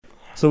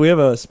So we have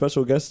a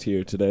special guest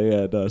here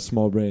today at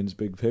Small Brains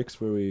Big Picks,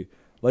 where we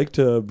like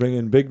to bring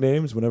in big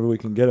names whenever we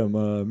can get them.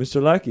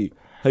 Mr. Lackey,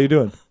 how you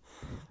doing?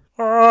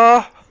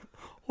 Well,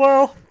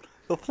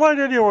 the flight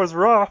anyway was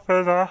rough,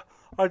 and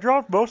I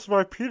dropped most of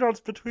my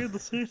peanuts between the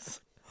seats.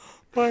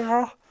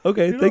 But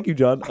Okay, thank you,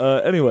 John.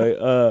 Anyway,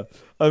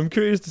 I'm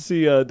curious to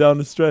see down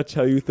the stretch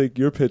how you think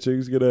your pitching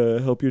is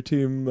gonna help your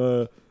team,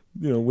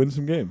 win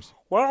some games.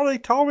 well, they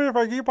tell me if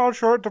I keep on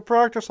short to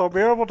practice, I'll be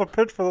able to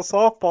pitch for the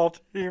softball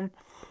team.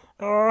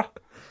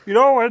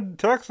 In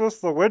Texas,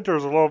 the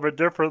winter's a little bit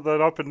different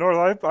than up in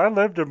North. I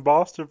lived in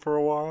Boston for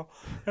a while,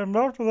 and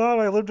after that,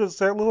 I lived in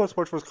St. Louis,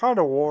 which was kind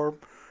of warm.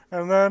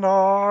 And then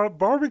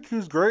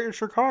barbecue's great in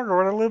Chicago,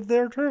 and I lived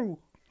there too.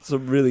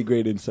 Some really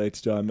great insights,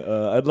 John.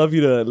 I'd love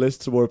you to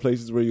list some more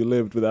places where you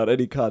lived without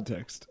any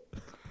context.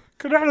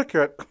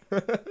 Connecticut.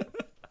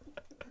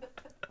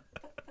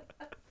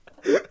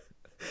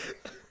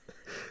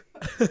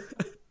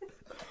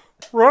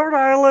 Rhode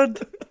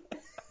Island.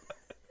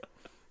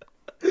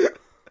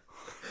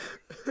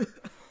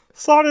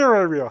 Saudi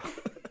Arabia.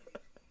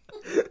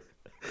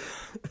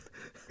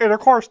 And of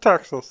course,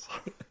 Texas.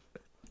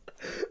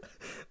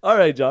 All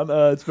right, John.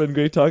 It's been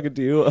great talking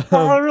to you.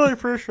 I really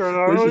appreciate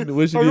it.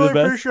 Wishing you the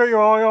best. Appreciate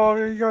all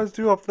you guys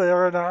do up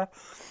there. And, I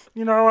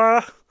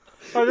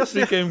just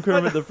became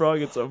Kermit the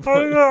Frog at some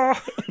point.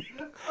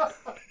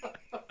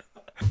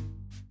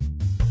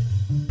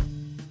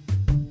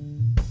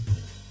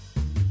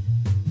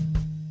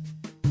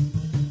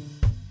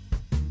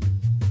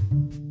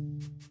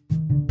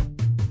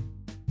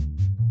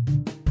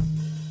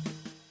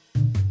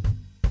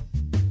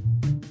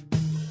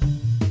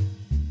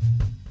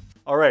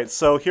 All right,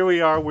 so here we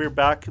are. We're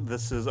back.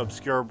 This is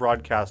Obscure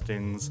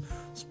Broadcasting's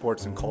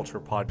sports and culture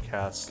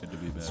podcast. Good to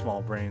be back.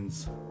 Small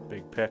Brains,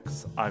 Big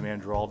Picks. I'm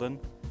Andrew Alden.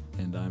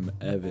 And I'm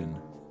Evan.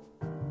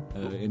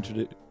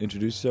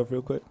 Introduce yourself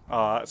real quick.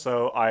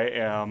 So I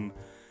am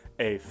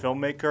a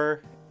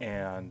filmmaker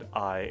and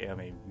I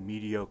am a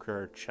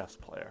mediocre chess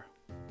player.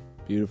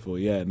 Beautiful.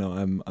 Yeah, no,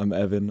 I'm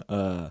Evan.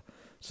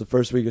 It's the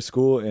first week of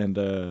school, and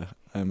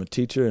I'm a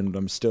teacher, and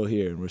I'm still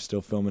here, and we're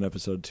still filming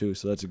episode 2,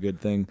 so that's a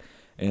good thing.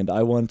 And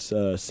I once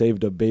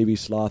saved a baby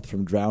sloth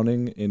from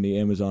drowning in the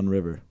Amazon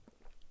River.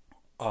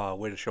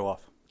 Way to show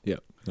off. Yeah,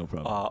 no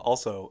problem.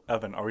 Also,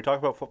 Evan, are we talking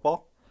about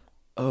football?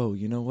 Oh,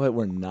 you know what?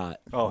 We're not.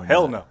 Oh,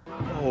 hell no.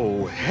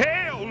 Oh,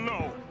 hell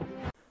no.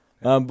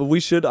 But we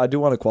should. I do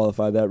want to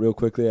qualify that real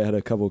quickly. I had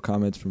a couple of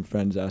comments from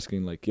friends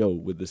asking, like, yo,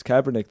 with this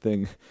Kaepernick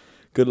thing,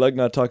 good luck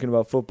not talking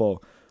about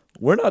football.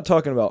 We're not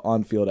talking about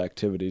on-field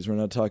activities. We're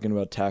not talking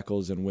about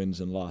tackles and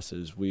wins and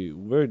losses.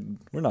 We're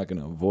not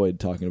going to avoid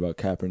talking about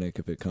Kaepernick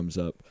if it comes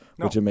up,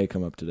 which it may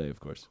come up today,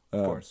 of course.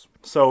 Of course.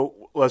 So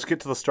let's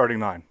get to the starting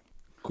 9.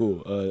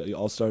 Cool.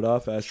 I'll start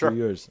off. Ask Sure. you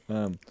yours.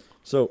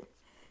 So,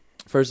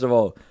 first of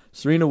all,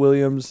 Serena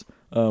Williams,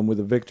 with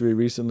a victory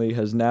recently,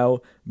 has now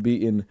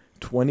beaten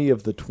 20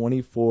 of the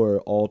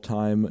 24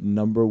 all-time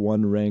number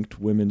 1 ranked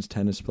women's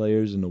tennis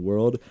players in the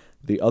world.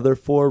 The other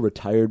 4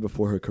 retired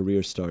before her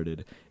career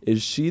started.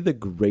 Is she the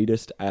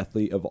greatest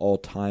athlete of all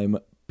time,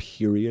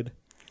 period?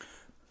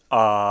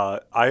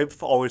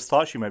 I've always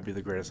thought she might be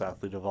the greatest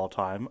athlete of all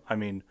time. I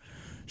mean,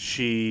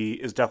 she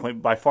is definitely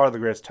by far the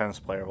greatest tennis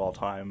player of all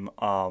time.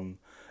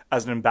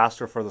 As an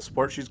ambassador for the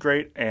sport, she's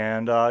great.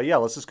 And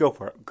let's just go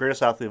for it.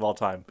 Greatest athlete of all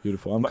time.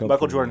 Beautiful.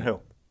 Michael Jordan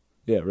who?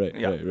 Yeah,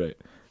 right.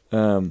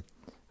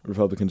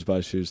 Republicans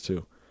buy shoes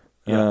too.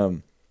 Yeah.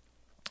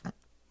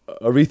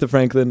 Aretha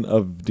Franklin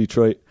of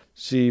Detroit.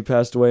 She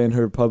passed away in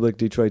her public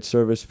Detroit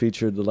service,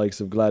 featured the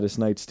likes of Gladys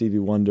Knight, Stevie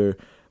Wonder,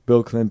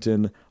 Bill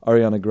Clinton,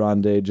 Ariana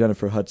Grande,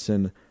 Jennifer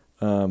Hudson,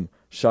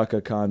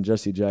 Shaka Khan,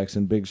 Jesse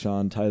Jackson, Big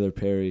Sean, Tyler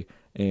Perry,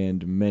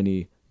 and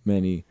many,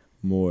 many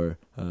more.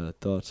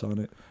 Thoughts on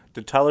it?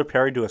 Did Tyler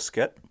Perry do a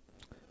skit?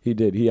 He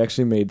did. He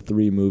actually made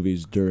 3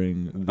 movies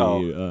during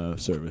the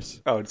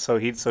service. Oh, so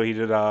he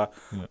did a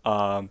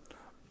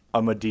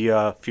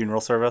Medea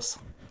funeral service?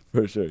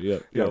 For sure, yeah.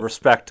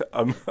 Respect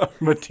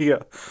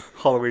Medea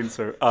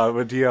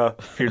Medea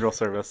funeral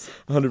service.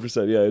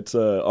 100%, yeah. It's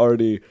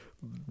already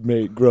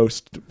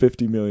grossed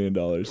 $50 million.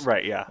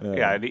 Right,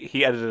 yeah.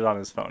 He edited it on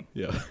his phone.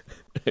 Yeah.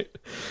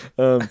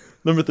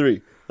 Number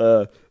 3.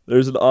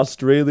 There's an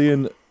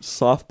Australian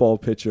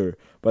softball pitcher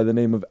by the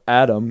name of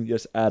Adam.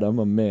 Yes, Adam,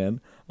 a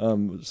man.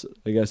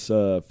 I guess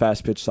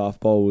fast pitch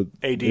softball with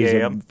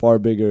ADAM.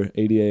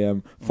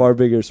 Far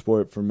bigger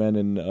sport for men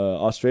in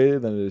Australia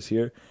than it is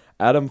here.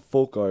 Adam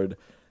Folkard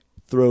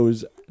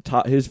throws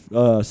his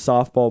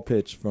softball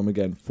pitch from,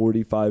 again,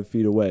 45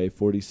 feet away,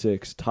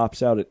 46,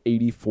 tops out at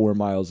 84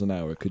 miles an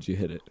hour. Could you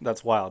hit it?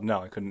 That's wild.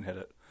 No, I couldn't hit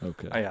it.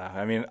 Okay. Yeah,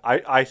 I mean,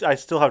 I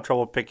still have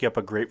trouble picking up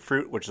a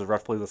grapefruit, which is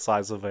roughly the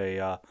size of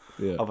a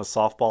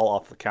softball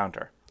off the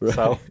counter. Right.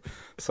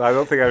 So I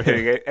don't think I'm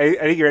hitting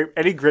it.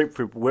 Any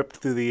grapefruit whipped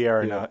through the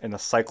air in a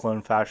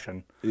cyclone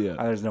fashion. Yeah,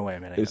 there's no way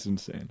I'm hitting it. It's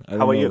insane. How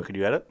about you? Could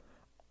you hit it?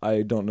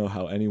 I don't know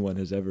how anyone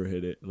has ever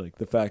hit it. Like,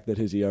 the fact that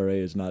his ERA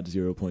is not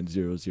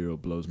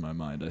 0.00 blows my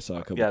mind. I saw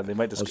a couple. Yeah, they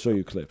might just. I'll show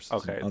you clips.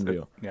 Okay, it's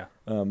unreal. Yeah.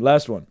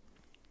 Last one.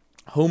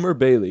 Homer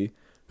Bailey,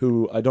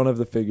 who I don't have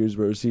the figures,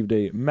 but received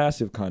a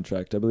massive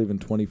contract, I believe in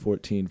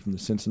 2014 from the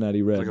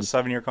Cincinnati Reds. Like a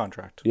 7-year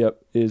contract.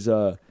 Yep, is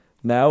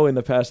now in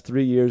the past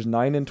 3 years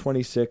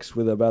 9-26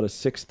 with about a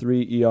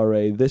 6.3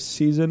 ERA. This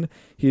season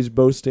he's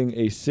boasting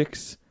a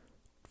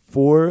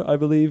 6.4, I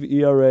believe,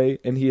 ERA,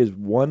 and he is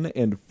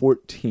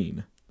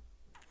 1-14.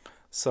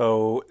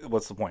 So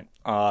what's the point?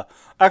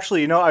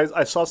 Actually,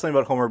 I saw something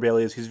about Homer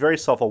Bailey. He's very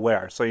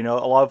self-aware. So, a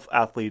lot of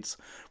athletes,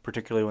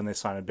 particularly when they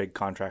sign a big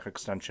contract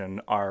extension,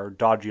 are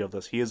dodgy of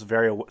this. He is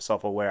very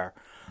self-aware.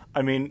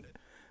 I mean,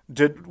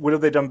 would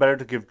have they done better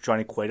to give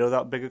Johnny Cueto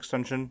that big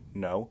extension?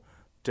 No.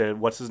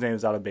 What's his name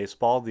is out of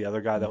baseball? The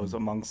other guy that was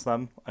amongst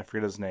them, I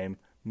forget his name,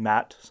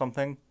 Matt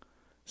something.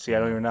 See, I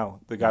don't even know.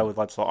 The guy with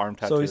lots of arm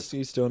tattoos. So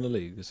he's still in the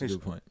league. That's a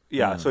good point.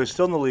 Yeah, so he's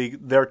still in the league.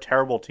 They're a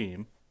terrible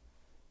team.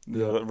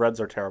 The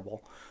Reds are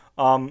terrible.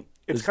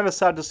 It's kind of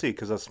sad to see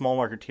because a small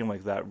market team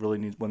like that really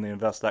needs, when they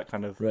invest that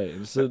kind of...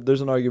 Right. So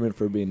there's an argument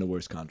for being the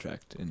worst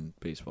contract in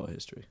baseball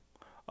history.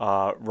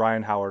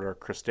 Ryan Howard or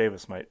Chris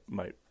Davis might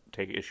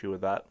take issue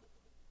with that.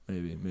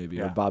 Maybe.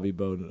 Yeah. Or Bobby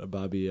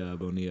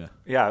Bonilla.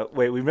 Yeah,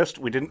 wait, we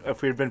didn't,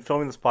 if we had been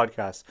filming this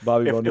podcast,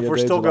 Bonilla if we're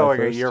Day, still July going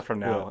 1st. a year from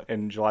now,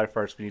 in July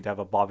 1st, we need to have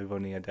a Bobby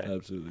Bonilla Day.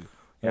 Absolutely.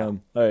 Yeah.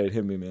 All right,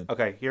 hit me, man.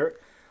 Okay, here,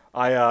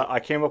 I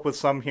came up with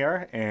some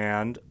here,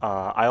 and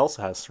I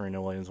also have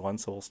Serena Williams one,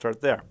 so we'll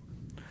start there.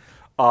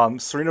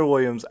 Serena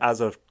Williams,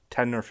 as of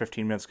 10 or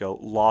 15 minutes ago,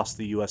 lost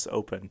the U.S.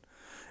 Open,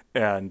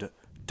 and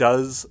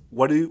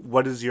what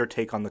is your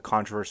take on the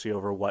controversy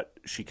over what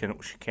she can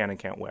and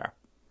can't wear?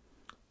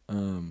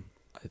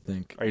 I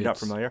think. Are you not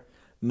familiar?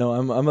 No,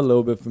 I'm a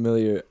little bit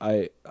familiar.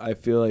 I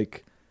feel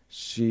like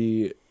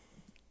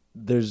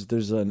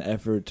there's an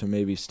effort to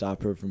maybe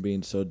stop her from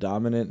being so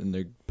dominant, and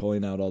they're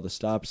pulling out all the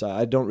stops.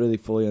 I don't really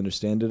fully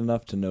understand it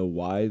enough to know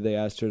why they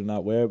asked her to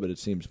not wear it, but it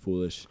seems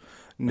foolish.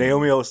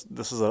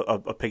 This is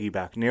a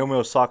piggyback. Naomi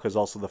Osaka is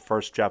also the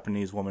first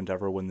Japanese woman to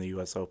ever win the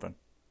U.S. Open.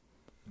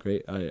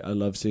 Great. I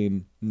love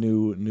seeing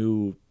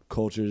new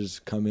cultures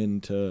come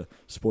into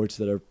sports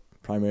that are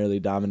primarily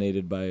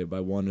dominated by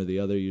one or the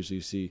other. Usually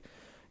you see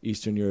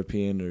Eastern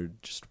European or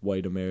just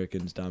white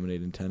Americans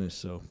dominating tennis,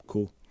 so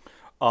cool.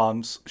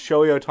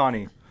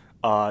 Shohei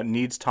Ohtani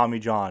needs Tommy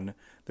John.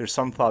 There's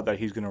some thought that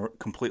he's going to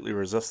completely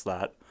resist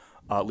that,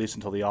 at least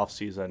until the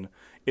offseason.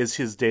 Is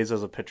his days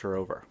as a pitcher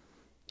over?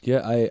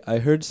 Yeah, I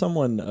heard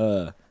someone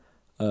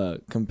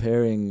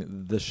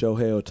comparing the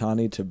Shohei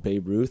Ohtani to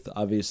Babe Ruth.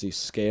 Obviously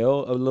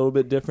scale a little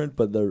bit different,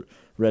 but the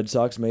Red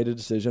Sox made a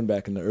decision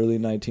back in the early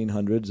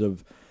 1900s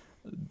of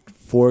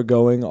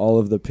foregoing all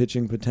of the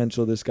pitching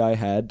potential this guy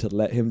had to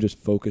let him just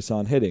focus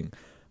on hitting.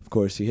 Of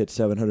course, he hit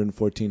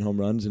 714 home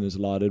runs and is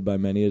lauded by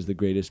many as the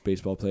greatest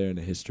baseball player in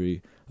the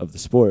history of the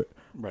sport.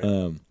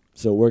 Right.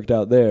 So it worked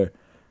out there.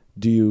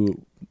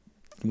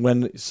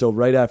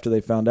 Right after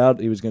they found out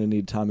he was going to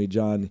need Tommy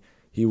John,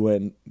 he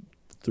went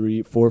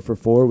 4 for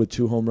 4 with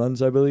 2 home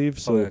runs, I believe.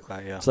 So like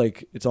that, yeah.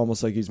 it's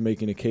almost like he's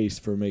making a case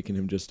for making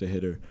him just a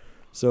hitter.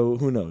 So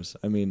who knows?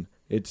 I mean,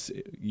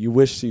 you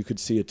wish you could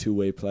see a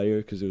two-way player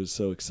because it was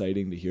so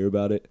exciting to hear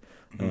about it.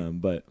 Mm-hmm.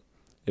 But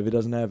if it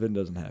doesn't happen, it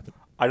doesn't happen.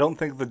 I don't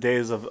think the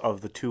days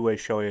of the two-way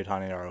Shohei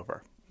Ohtani are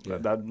over. Yeah.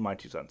 That's my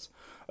 2 cents.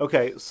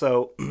 Okay,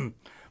 so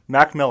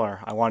Mac Miller.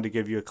 I wanted to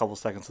give you a couple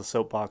seconds of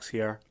soapbox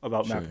here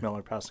about Sure. Mac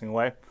Miller passing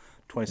away,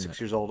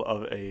 26 years old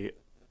of a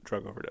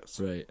drug overdose.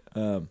 Right.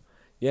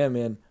 Yeah,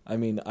 man. I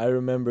mean, I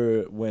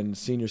remember when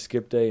Senior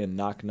Skip Day and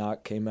Knock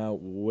Knock came out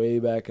way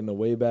back in the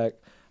way back.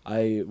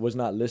 I was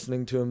not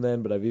listening to him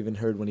then, but I've even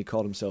heard when he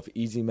called himself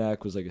Easy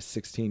Mac, was like a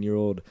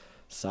 16-year-old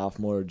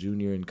sophomore or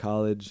junior in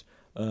college.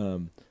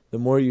 The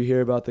more you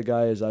hear about the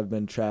guy, as I've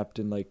been trapped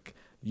in like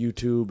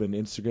YouTube and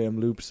Instagram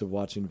loops of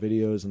watching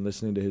videos and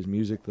listening to his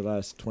music the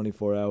last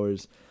 24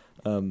 hours,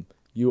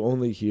 you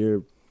only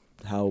hear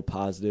how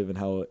positive and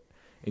how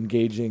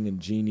engaging and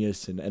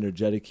genius and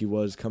energetic he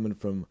was, coming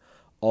from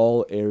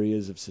all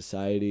areas of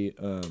society.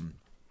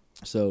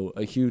 So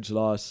a huge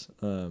loss,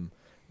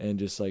 and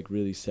just like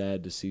really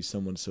sad to see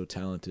someone so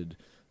talented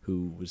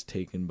who was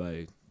taken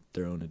by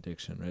their own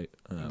addiction, right?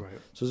 Right.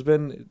 So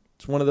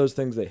it's one of those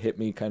things that hit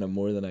me kind of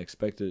more than I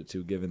expected it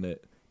to, given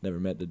that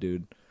never met the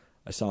dude.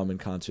 I saw him in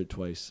concert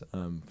twice,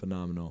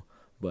 phenomenal.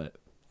 But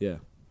yeah.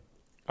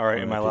 All right,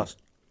 and my last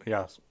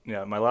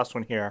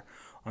one here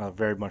on a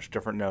very much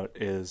different note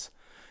is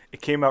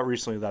it came out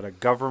recently that a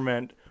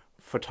government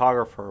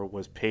photographer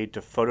was paid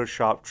to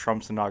Photoshop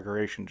Trump's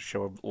inauguration to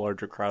show a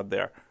larger crowd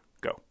there.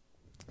 Go.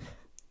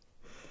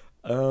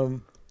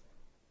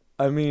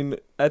 I mean,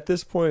 at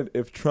this point,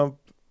 if Trump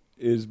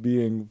is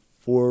being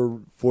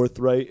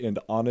forthright and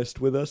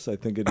honest with us, I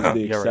think it is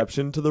the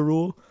exception to the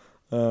rule.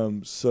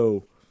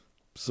 So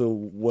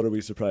what are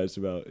we surprised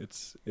about?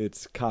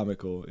 It's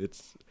comical.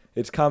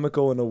 It's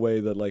comical in a way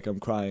that like I'm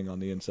crying on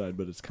the inside,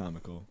 but it's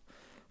comical.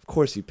 Of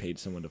course, he paid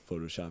someone to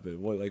Photoshop it.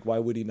 Why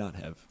would he not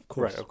have? Of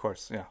course. Right. Of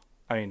course. Yeah.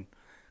 I mean,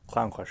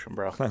 clown question,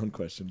 bro. Clown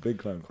question. Big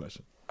clown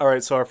question. All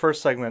right, so our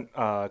first segment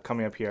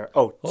coming up here.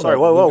 Oh, Hold sorry.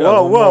 on.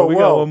 Whoa. We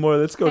got one more.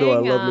 Let's go to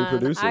our Hang lovely on,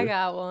 producer. I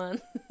got one.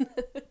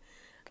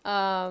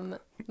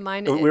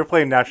 Mine. We were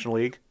playing National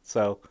League,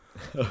 so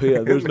Oh yeah,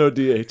 there's no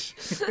DH.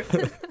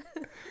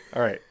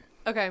 All right.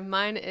 Okay,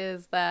 mine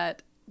is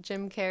that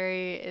Jim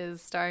Carrey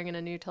is starring in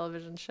a new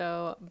television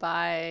show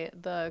by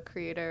the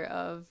creator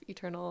of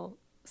Eternal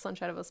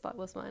Sunshine of a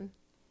Spotless Mind.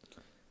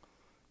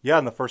 Yeah,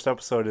 and the first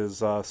episode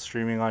is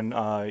streaming on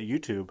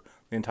YouTube,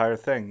 the entire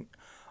thing.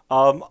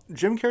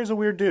 Jim Carrey's a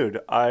weird dude.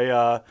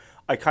 I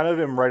kind of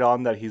am right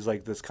on that he's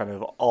like this kind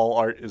of all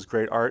art is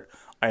great art.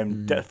 I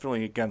am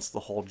definitely against the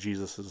whole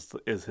Jesus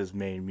is his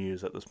main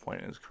muse at this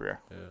point in his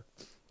career.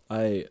 Yeah.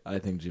 I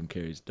think Jim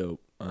Carrey's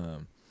dope.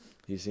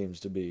 He seems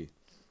to be.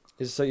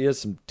 He has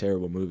some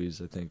terrible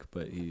movies, I think,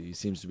 but he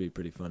seems to be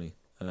pretty funny.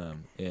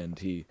 And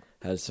he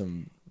has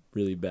some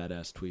really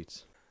badass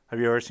tweets. Have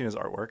you ever seen his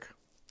artwork?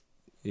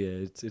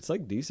 Yeah, it's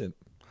like decent.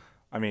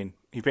 I mean,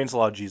 he paints a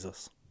lot of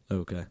Jesus.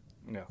 Okay.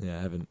 Yeah.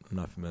 Yeah, I'm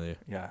not familiar.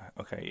 Yeah.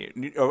 Okay.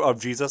 Of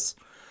Jesus.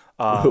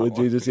 With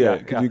Jesus, yeah.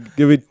 Could you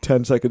give me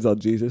 10 seconds on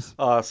Jesus?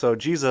 So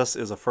Jesus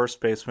is a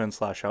first baseman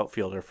 /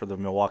 outfielder for the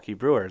Milwaukee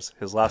Brewers.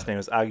 His last name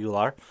is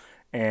Aguilar,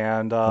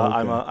 and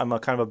I'm a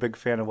kind of a big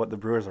fan of what the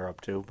Brewers are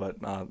up to. But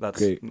that's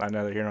Great.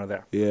 neither here nor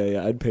there.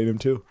 Yeah, I'd paint him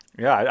too.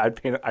 Yeah, I'd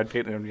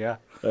paint him. Yeah.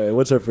 All right,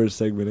 what's our first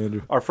segment,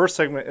 Andrew? Our first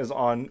segment is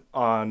on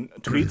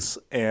tweets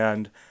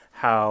and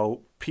how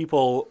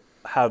people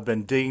have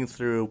been digging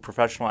through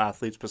professional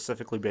athletes,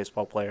 specifically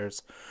baseball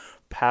players,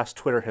 past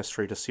Twitter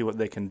history to see what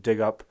they can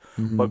dig up,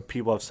 what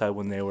people have said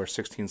when they were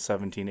 16,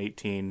 17,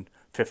 18,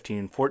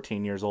 15,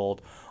 14 years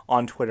old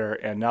on Twitter.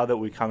 And now that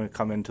we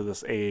come into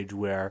this age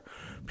where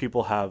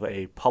people have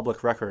a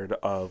public record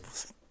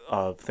of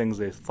things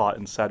they thought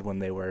and said when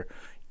they were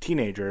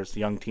teenagers,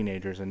 young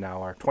teenagers, and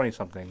now are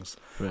 20-somethings.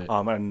 Right.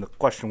 And the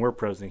question we're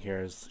posing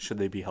here is, should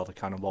they be held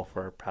accountable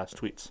for past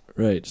tweets?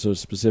 Right. So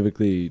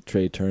specifically,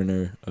 Trey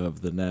Turner of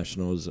the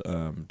Nationals,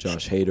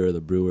 Josh Hader of the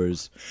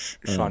Brewers,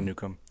 Sean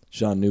Newcomb,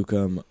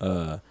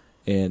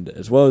 and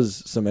as well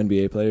as some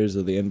NBA players.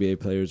 Though the NBA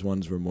players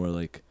ones were more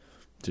like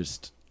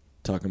just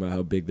talking about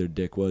how big their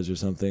dick was or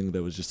something.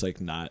 That was just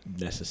like not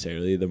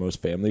necessarily the most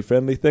family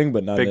friendly thing,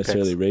 but not Big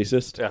necessarily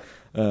racist. Yeah.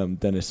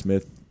 Dennis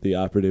Smith, the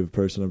operative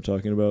person I'm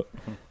talking about.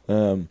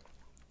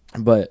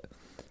 But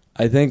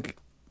I think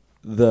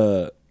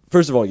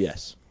first of all,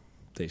 yes,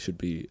 they should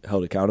be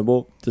held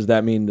accountable. Does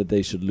that mean that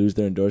they should lose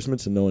their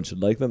endorsements and no one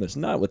should like them? That's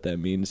not what that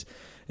means.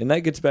 And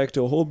that gets back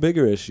to a whole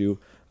bigger issue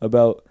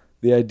about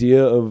the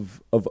idea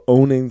of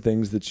owning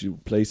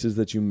places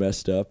that you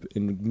messed up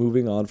and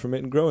moving on from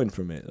it and growing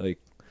from it. Like,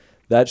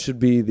 that should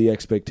be the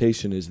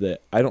expectation, is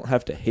that I don't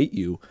have to hate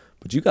you,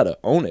 but you got to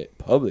own it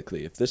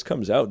publicly. If this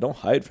comes out, don't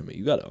hide from it.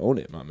 You got to own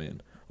it, my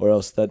man. Or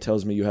else that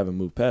tells me you haven't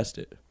moved past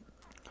it.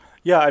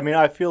 Yeah, I mean,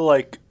 I feel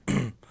like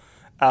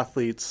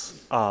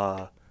athletes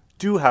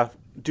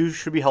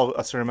should be held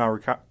a certain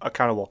amount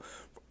accountable.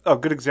 A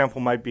good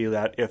example might be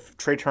that if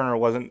Trey Turner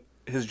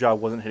his job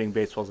wasn't hitting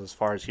baseballs as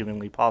far as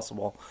humanly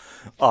possible,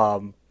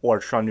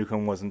 or Sean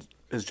Newcomb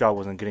his job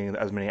wasn't getting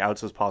as many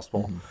outs as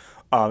possible,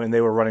 and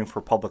they were running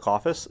for public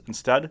office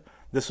instead,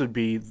 this would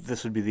be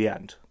the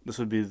end. This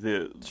would be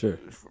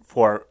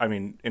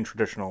in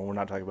traditional, we're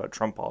not talking about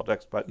Trump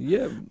politics, but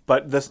yeah,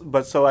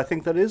 but so I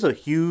think that is a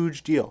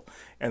huge deal,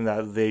 and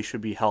that they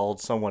should be held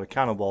somewhat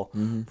accountable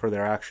for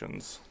their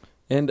actions.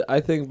 And I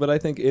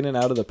think in and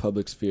out of the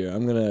public sphere,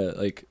 I'm gonna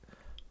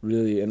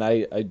really, and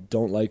I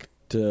don't like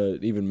to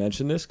even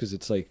mention this because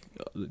it's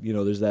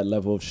there's that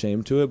level of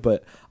shame to it.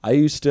 But I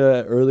used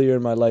to earlier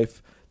in my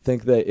life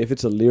think that if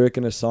it's a lyric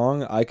in a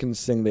song, I can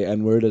sing the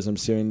N-word as I'm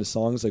singing the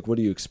songs. Like, what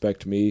do you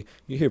expect me?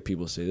 You hear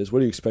people say this. What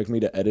do you expect me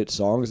to edit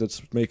songs?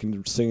 That's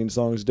making singing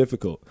songs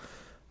difficult.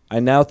 I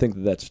now think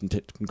that that's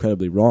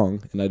incredibly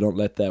wrong, and I don't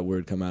let that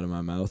word come out of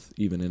my mouth,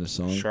 even in a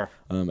song, Sure.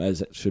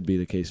 As it should be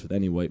the case with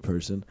any white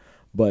person.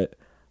 But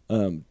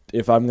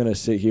if I'm going to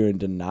sit here and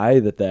deny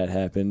that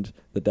happened,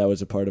 that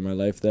was a part of my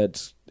life,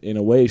 that's in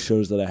a way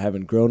shows that I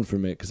haven't grown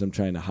from it because I'm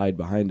trying to hide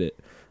behind it.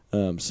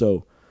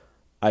 So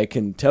I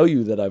can tell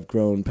you that I've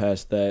grown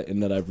past that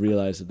and that I've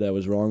realized that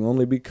was wrong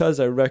only because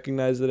I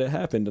recognize that it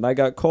happened. And I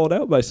got called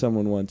out by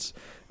someone once.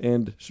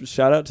 And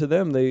shout out to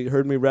them. They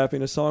heard me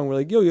rapping a song. We're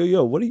like,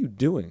 yo, what are you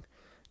doing?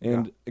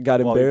 And got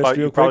embarrassed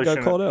real quick,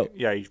 got called out.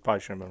 Yeah, you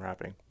probably shouldn't have been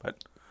rapping.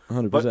 But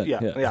 100%.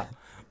 Yeah.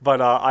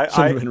 But I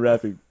shouldn't have been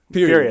rapping.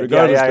 Period.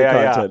 Regardless of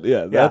content.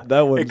 Yeah.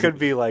 That one. It could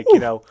be like,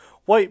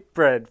 white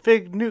bread,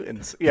 fig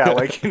Newtons. Yeah,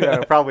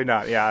 probably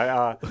not.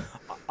 Yeah.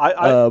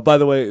 By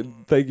the way,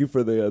 thank you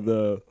for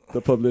the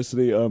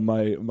publicity.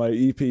 My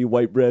EP,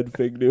 White Bread,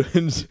 Fig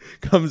Newtons,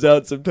 comes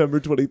out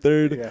September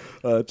 23rd. Yeah.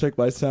 Check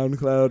my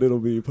SoundCloud. It'll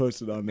be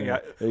posted on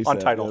there. Yeah,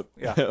 Untitled.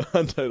 Yep. Yeah.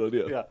 Untitled,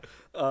 yeah.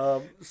 Yeah.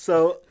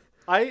 So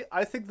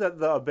I think that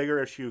the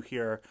bigger issue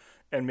here,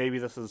 and maybe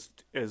this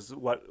is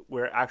what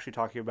we're actually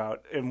talking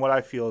about, and what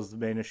I feel is the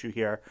main issue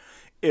here,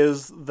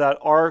 is that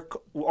our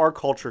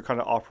culture kind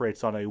of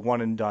operates on a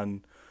one and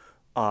done.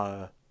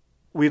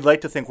 We'd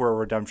like to think we're a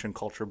redemption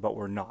culture, but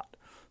we're not.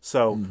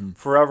 So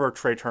forever,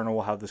 Trey Turner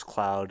will have this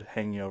cloud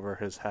hanging over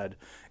his head.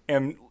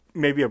 And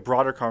maybe a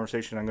broader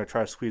conversation, I'm going to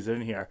try to squeeze it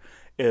in here,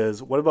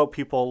 is what about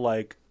people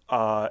like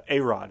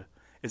A-Rod?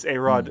 Is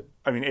A-Rod,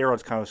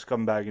 A-Rod's kind of a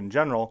scumbag in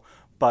general,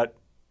 but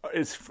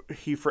is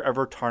he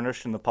forever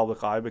tarnished in the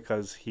public eye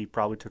because he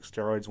probably took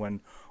steroids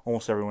when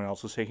almost everyone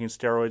else was taking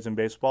steroids in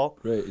baseball?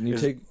 Right, and you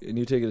take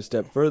it a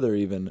step further.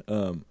 Even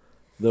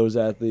those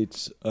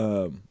athletes,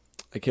 I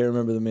can't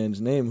remember the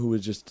man's name who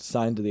was just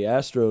signed to the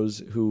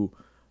Astros. Who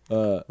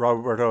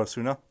Roberto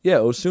Osuna? Yeah,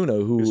 Osuna,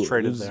 who was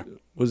traded there.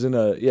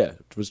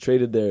 Was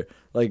traded there.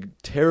 Like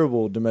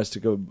terrible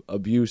domestic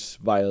abuse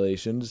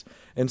violations,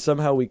 and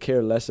somehow we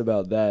care less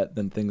about that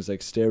than things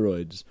like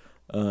steroids.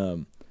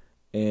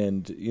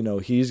 And,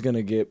 he's going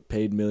to get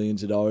paid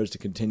millions of dollars to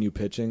continue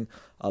pitching.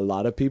 A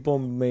lot of people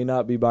may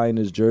not be buying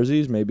his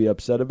jerseys, may be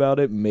upset about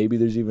it. Maybe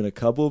there's even a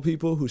couple of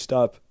people who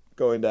stop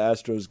going to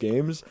Astros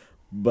games,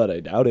 but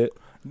I doubt it.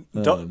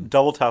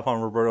 Double tap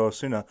on Roberto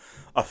Osuna.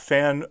 A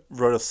fan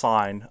wrote a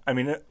sign. I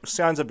mean,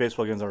 signs at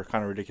baseball games are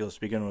kind of ridiculous to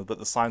begin with, but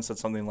the sign said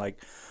something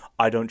like,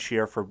 "I don't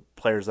cheer for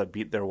players that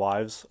beat their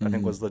wives." I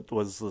think was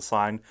the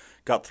sign.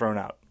 Got thrown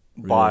out.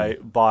 By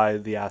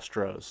the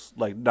Astros,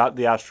 like not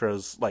the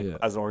Astros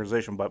as an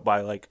organization, but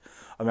by like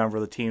a member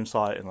of the team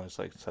saw it and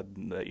said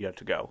that you had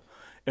to go.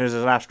 And as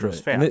an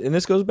Astros fan, and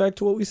this goes back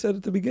to what we said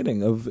at the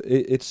beginning of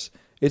it's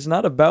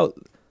not about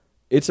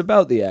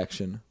the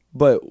action,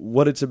 but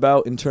what it's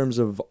about in terms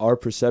of our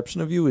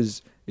perception of you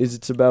is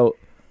it's about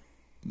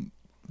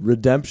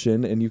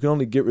redemption, and you can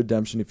only get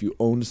redemption if you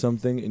own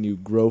something and you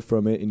grow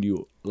from it and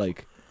you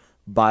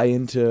buy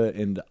into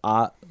and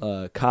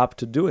cop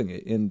to doing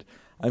it. And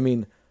I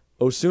mean,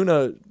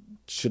 Osuna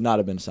should not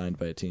have been signed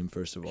by a team,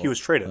 first of all. He was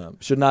traded.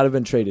 Should not have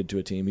been traded to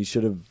a team. He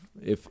should have,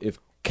 if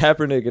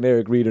Kaepernick and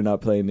Eric Reed are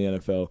not playing the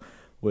NFL,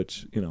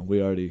 which,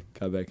 we already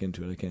got back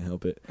into it. I can't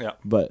help it. Yeah.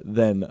 But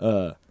then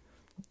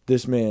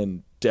this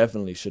man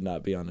definitely should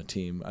not be on a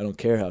team. I don't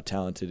care how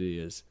talented he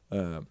is.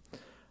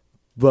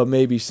 But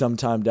maybe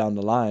sometime down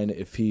the line,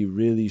 if he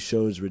really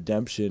shows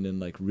redemption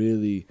and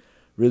really,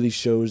 really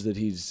shows that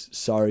he's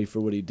sorry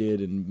for what he did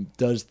and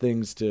does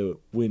things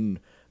to win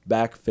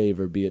back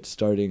favor, be it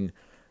starting,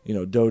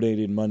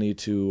 donating money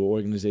to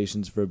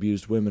organizations for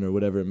abused women or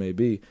whatever it may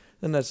be,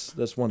 then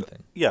that's one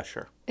thing. Yeah,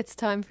 sure. It's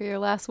time for your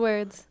last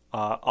words. Do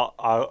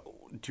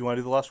you want to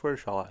do the last word, or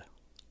shall I?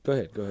 Go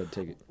ahead,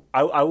 take it.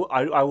 I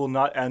will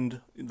not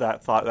end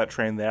that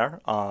train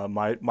there.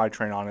 My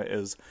train on it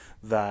is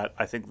that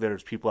I think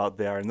there's people out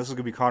there, and this is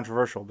going to be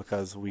controversial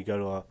because we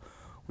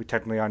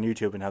technically on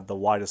YouTube and have the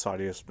widest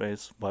audience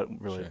base, but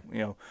really,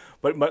 sure.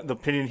 But the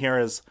opinion here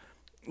is,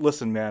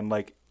 listen, man,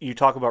 you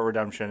talk about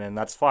redemption, and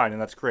that's fine,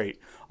 and that's great.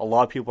 A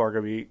lot of people are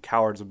going to be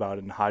cowards about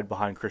it and hide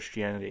behind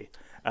Christianity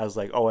as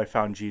I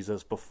found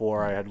Jesus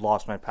before I had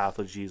lost my path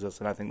with Jesus,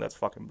 and I think that's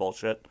fucking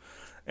bullshit.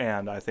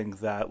 And I think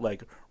that,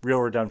 real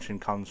redemption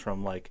comes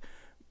from, I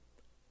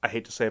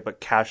hate to say it, but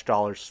cash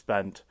dollars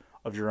spent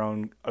of your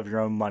own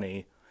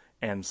money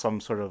and some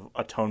sort of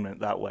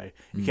atonement that way.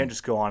 You can't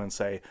just go on and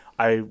say,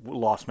 I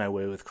lost my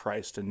way with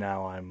Christ, and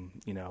now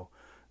I'm,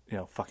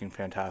 fucking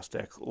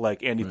fantastic.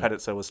 Like Andy Pettitte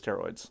said with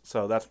steroids.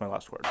 So that's my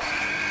last word.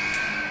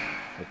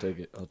 I'll take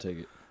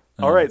it.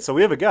 All right, so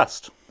we have a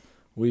guest.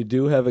 We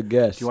do have a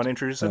guest. Do you want to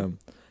introduce him?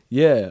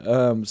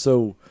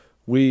 So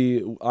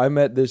I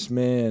met this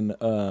man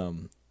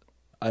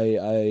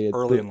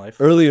Early in life.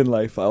 Early in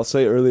life. I'll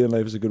say early in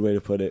life is a good way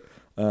to put it.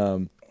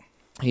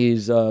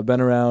 He's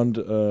been around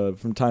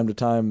from time to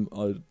time,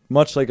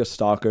 much like a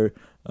stalker,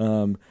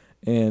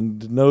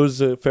 and knows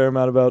a fair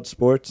amount about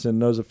sports and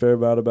knows a fair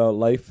amount about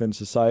life and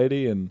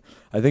society. And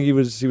I think he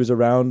was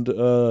around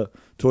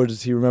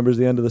he remembers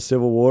the end of the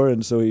Civil War,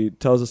 and so he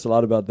tells us a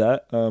lot about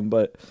that.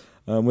 But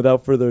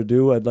without further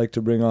ado, I'd like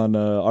to bring on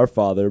our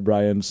father,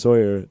 Brian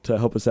Sawyer, to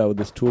help us out with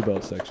this tool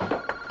belt section.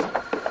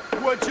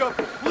 Would you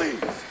please,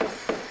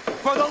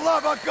 for the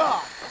love of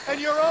God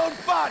and your own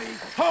body,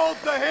 hold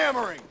the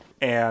hammering?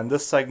 And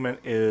this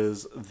segment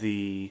is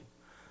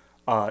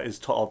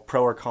called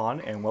Pro or Con,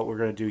 and what we're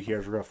going to do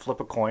here is we're going to flip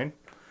a coin,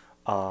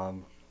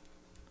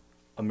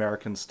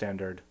 American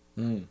Standard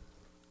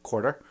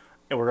quarter,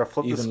 and we're going to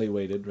flip evenly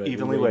weighted, right?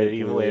 Evenly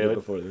weighted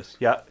before this.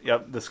 Yeah.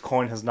 This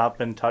coin has not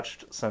been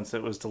touched since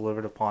it was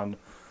delivered upon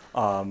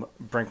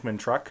Brinkman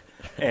truck,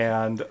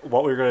 and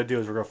what we're going to do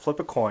is we're going to flip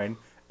a coin.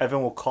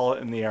 Evan will call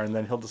it in the air, and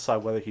then he'll decide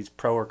whether he's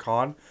pro or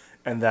con,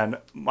 and then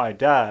my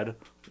dad,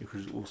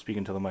 who's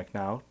speaking to the mic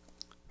now.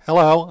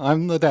 Hello,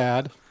 I'm the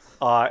dad.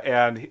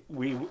 And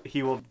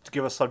he will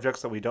give us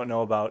subjects that we don't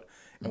know about,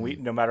 and we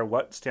no matter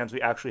what stance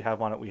we actually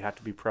have on it, we have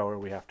to be pro or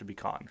we have to be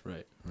con.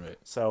 Right.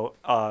 So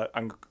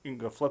I'm going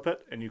to flip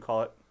it, and you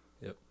call it.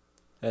 Yep.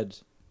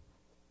 Heads.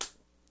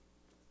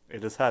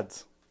 It is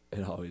heads.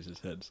 It always is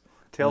heads.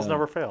 Tails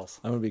never fails.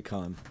 I'm gonna be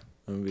con.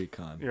 You're gonna be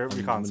con.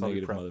 I'm a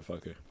negative pro.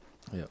 motherfucker.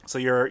 Yeah. So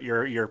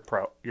you're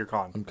pro. You're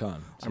con. I'm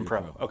con. So I'm you're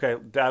pro. Okay,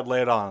 Dad,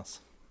 lay it on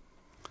us.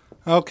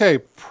 Okay,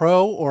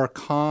 pro or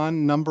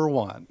con number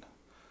one.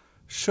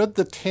 Should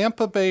the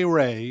Tampa Bay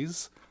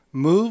Rays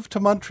move to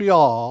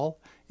Montreal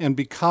and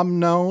become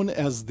known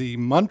as the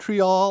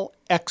Montreal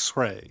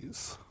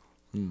X-Rays?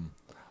 Do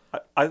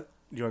you want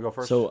to go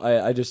first? So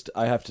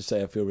I have to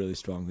say I feel really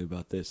strongly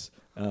about this,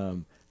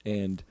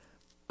 and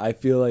I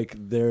feel like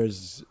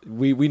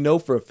we know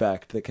for a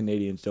fact that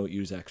Canadians don't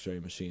use X-ray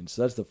machines.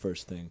 So that's the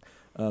first thing.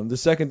 The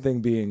second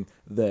thing being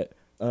that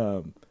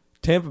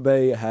Tampa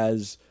Bay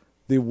has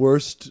the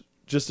worst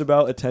just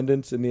about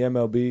attendance in the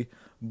MLB.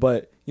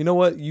 But you know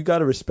what? You got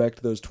to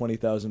respect those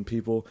 20,000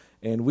 people,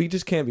 and we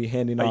just can't be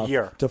handing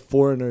off to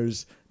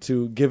foreigners,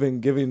 to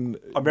giving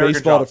American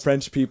baseball jobs to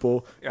French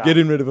people,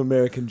 getting rid of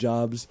American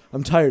jobs.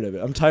 I'm tired of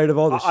it. I'm tired of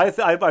all this.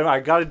 I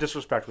got to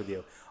disrespect with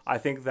you. I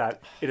think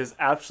that it is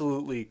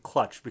absolutely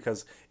clutch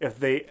because if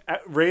the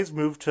Rays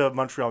move to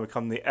Montreal and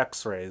become the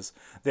X-Rays,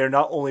 they're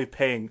not only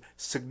paying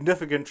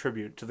significant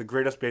tribute to the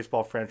greatest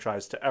baseball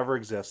franchise to ever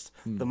exist,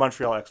 the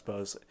Montreal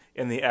Expos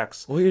in the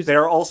X, they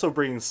are also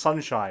bringing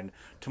sunshine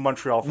to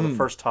Montreal for the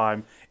first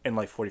time in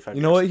like 45 years.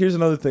 You know what? Here's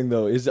another thing,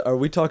 though. Are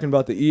we talking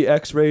about the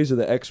EX-Rays or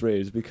the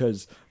X-Rays?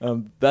 Because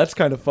that's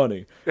kind of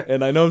funny.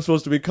 And I know I'm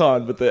supposed to be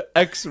con, but the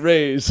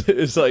X-Rays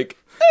is like...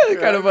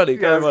 kind of funny.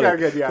 Kind of funny.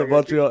 Good, the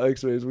Montreal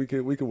X-Rays, we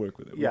can work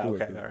with it. Yeah,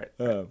 okay,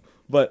 all right.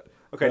 But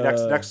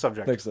next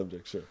subject. Next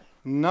subject, sure.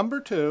 Number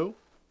 2,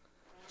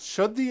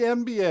 should the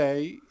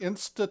NBA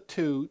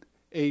institute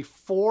a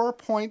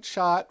 4-point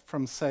shot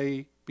from,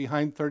 say,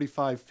 behind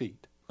 35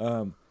 feet?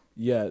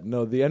 Yeah,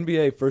 no, the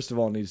NBA, first of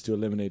all, needs to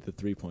eliminate the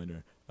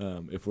three-pointer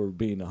if we're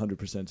being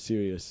 100%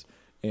 serious.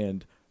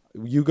 And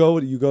you go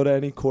to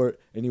any court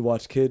and you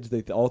watch kids,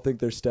 they all think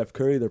they're Steph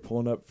Curry. They're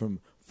pulling up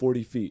from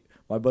 40 feet.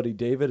 My buddy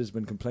David has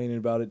been complaining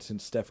about it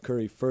since Steph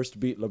Curry first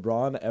beat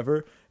LeBron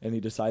ever, and he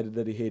decided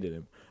that he hated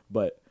him.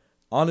 But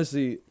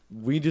honestly,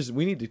 we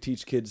need to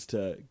teach kids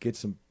to get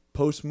some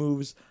post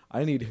moves.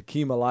 I need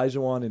Hakeem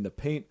Olajuwon in the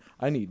paint.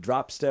 I need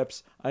drop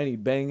steps. I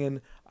need banging.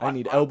 I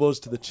need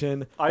elbows to the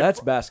chin. That's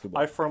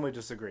basketball. I firmly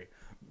disagree.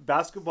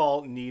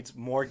 Basketball needs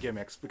more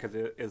gimmicks because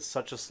it is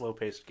such a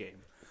slow-paced game.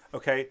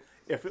 Okay?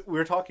 If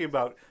we're talking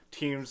about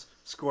teams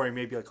scoring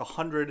maybe like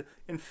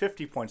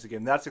 150 points a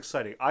game, that's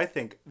exciting. I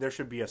think there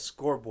should be a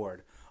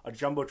scoreboard, a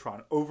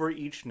jumbotron over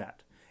each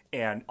net,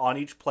 and on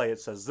each play it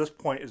says this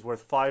point is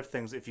worth 5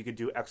 things if you could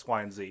do X,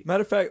 Y, and Z.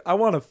 Matter of fact, I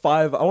want a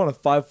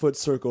 5-foot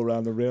circle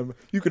around the rim.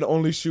 You can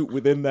only shoot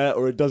within that,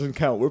 or it doesn't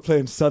count. We're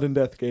playing sudden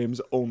death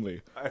games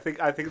only. I think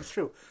it's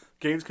true.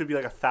 Games could be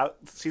like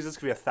seasons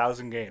could be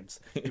 1,000 games.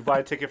 You buy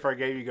a ticket for a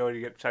game, you go and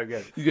you get 10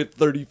 games. You get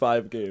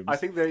 35 games. I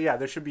think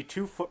there should be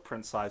 2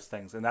 footprint size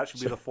things, and that should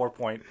be the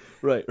 4-point.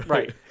 Right.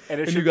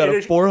 And you got a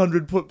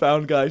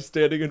 400-pound guy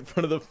standing in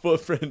front of the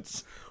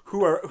footprints.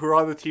 Who are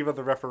on the team of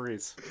the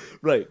referees.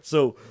 Right.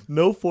 So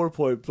no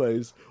 4-point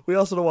plays. We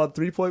also don't want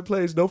 3-point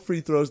plays. No free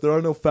throws. There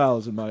are no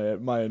fouls in my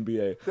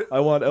NBA.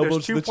 I want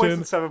elbows to the chin. There's 2 points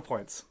and 7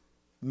 points.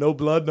 No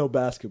blood, no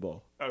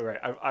basketball. All right.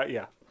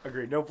 Yeah.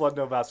 Agreed. No blood,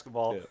 no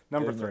basketball. Yeah.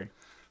 Number 3.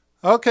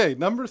 Okay,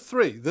 number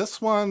 3. This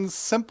one's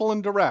simple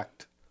and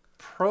direct.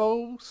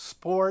 Pro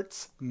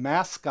sports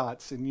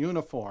mascots in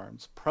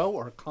uniforms, pro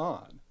or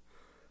con?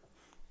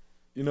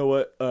 You know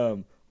what?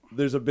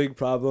 There's a big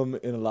problem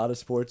in a lot of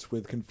sports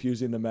with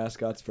confusing the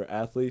mascots for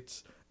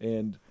athletes.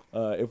 And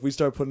if we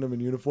start putting them in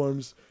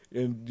uniforms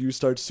and you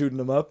start suiting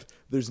them up,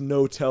 there's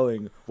no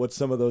telling what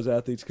some of those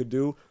athletes could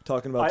do.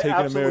 Talking about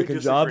taking American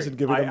jobs and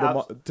giving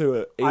them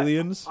to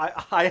aliens.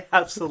 I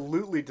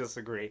absolutely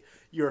disagree.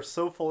 You're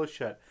so full of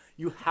shit.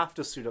 You have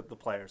to suit up the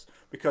players.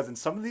 Because in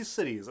some of these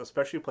cities,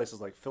 especially places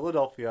like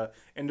Philadelphia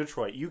and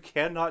Detroit, you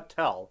cannot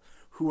tell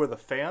who are the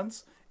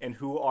fans and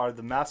who are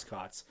the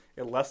mascots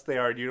unless they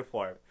are in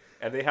uniform.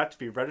 And they have to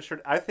be registered.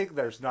 I think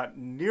there's not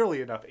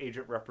nearly enough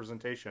agent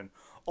representation.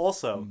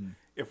 Also,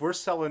 if we're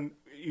selling,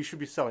 you should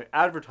be selling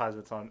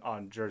advertisements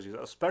on jerseys,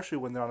 especially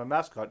when they're on a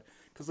mascot,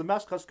 because the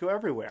mascots go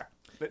everywhere.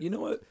 You know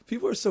what?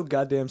 People are so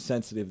goddamn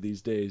sensitive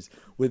these days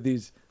with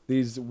these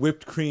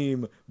whipped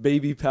cream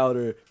baby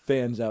powder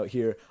fans out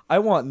here. I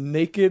want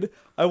naked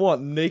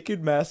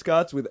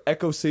mascots with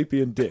Echo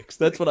Sapien dicks.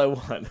 That's what I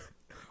want.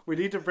 We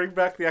need to bring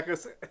back the Echo.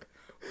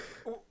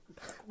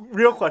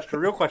 Real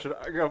question.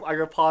 I'm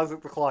gonna pause the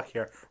clock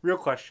here. Real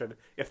question.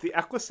 If the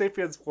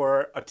Equisapiens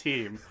were a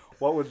team,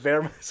 what would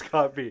their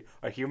mascot be?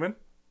 A human?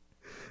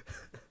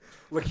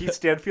 Lakeith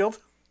Stanfield?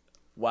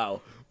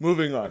 Wow.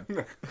 Moving on.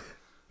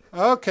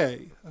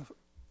 Okay.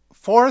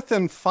 4th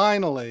and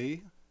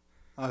finally,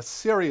 a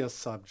serious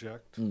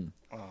subject.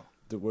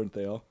 Weren't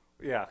they all?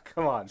 Yeah,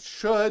 come on.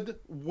 Should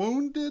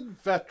wounded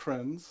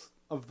veterans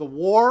of the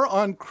War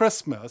on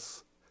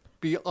Christmas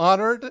be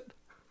honored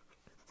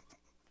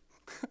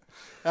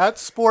at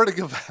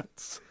sporting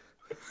events?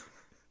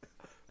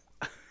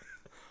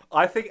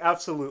 I think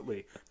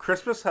absolutely.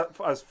 Christmas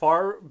has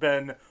far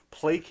been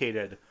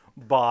placated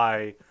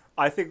by,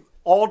 I think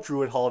all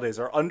Druid holidays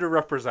are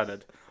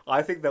underrepresented.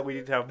 I think that we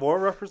need to have more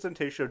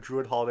representation of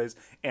Druid holidays,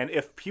 and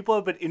if people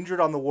have been injured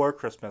on the War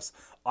Christmas,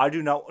 I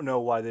do not know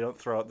why they don't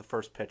throw out the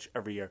first pitch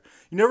every year.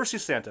 You never see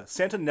Santa.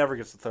 Santa never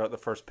gets to throw out the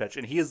first pitch,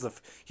 and he's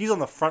on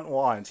the front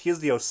lines. He is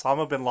the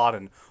Osama bin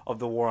Laden of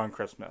the War on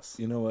Christmas.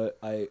 You know what?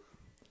 I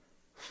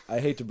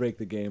hate to break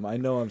the game. I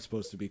know I'm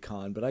supposed to be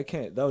con, but I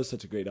can't. That was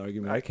such a great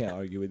argument. I can't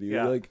argue with you.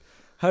 Yeah. Like,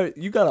 how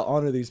you got to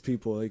honor these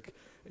people. Like,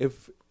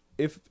 if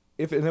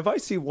I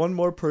see one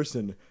more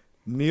person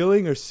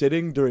kneeling or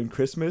sitting during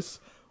Christmas,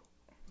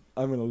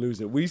 I'm gonna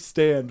lose it. We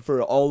stand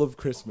for all of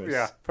Christmas.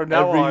 Yeah, from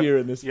now every on, year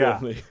in this yeah,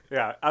 family.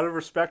 Yeah, out of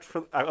respect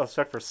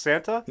for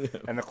Santa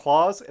and the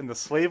Claus and the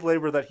slave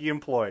labor that he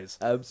employs.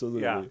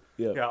 Absolutely.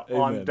 Yeah.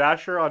 Amen. On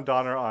Dasher, on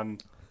Donner, on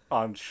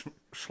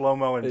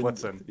Shlomo and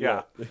Blitzen.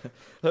 Yeah.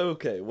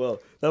 Okay, well,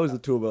 that was the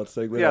tool belt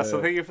segment. Yeah.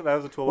 So thank you for that.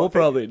 Was a tool. We'll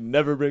probably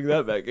never bring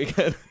that back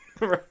again.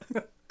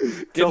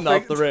 Getting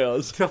off the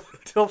rails.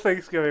 Till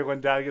Thanksgiving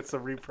when Dad gets to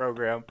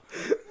reprogram.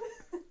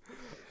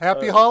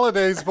 Happy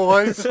holidays,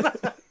 boys.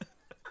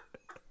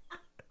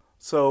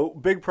 So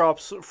big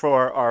props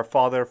for our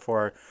father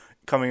for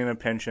coming in a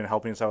pinch and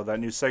helping us out with that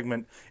new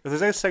segment. If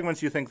there's any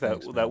segments you think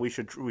that we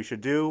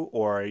should do,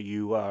 or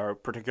you are a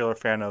particular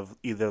fan of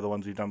either of the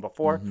ones we've done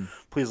before,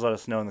 please let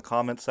us know in the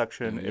comments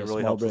section. It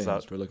really helps us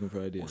out. We're looking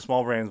for ideas.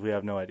 Small brains, we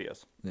have no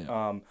ideas.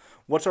 Yeah.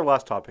 What's our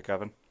last topic,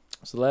 Evan?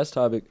 So the last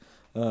topic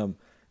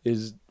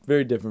is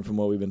very different from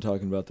what we've been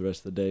talking about the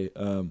rest of the day.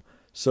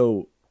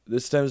 So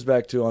this stems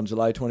back to on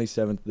July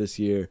 27th this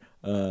year,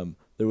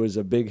 there was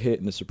a big hit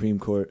in the Supreme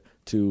Court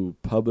to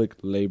public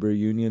labor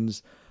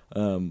unions.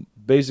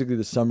 Basically,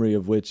 the summary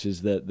of which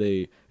is that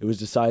it was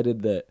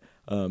decided that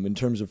in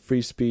terms of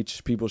free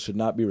speech, people should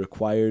not be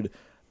required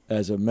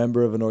as a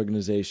member of an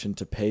organization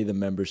to pay the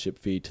membership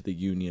fee to the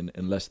union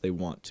unless they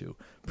want to.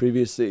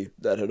 Previously,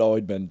 that had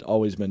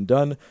always been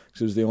done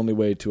because it was the only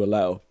way to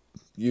allow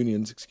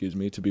unions,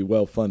 to be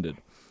well funded.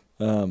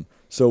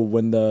 So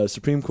when the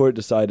Supreme Court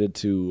decided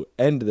to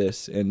end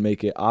this and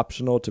make it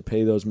optional to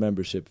pay those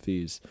membership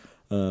fees,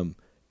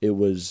 it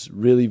was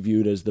really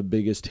viewed as the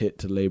biggest hit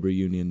to labor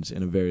unions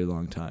in a very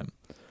long time.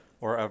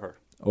 Or ever.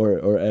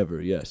 Or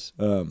ever, yes.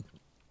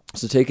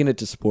 So taking it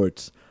to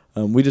sports,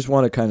 we just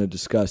want to kind of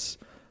discuss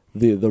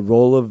the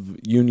role of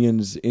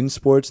unions in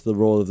sports, the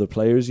role of the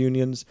players'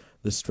 unions,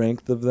 the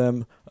strength of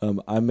them.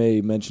 I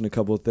may mention a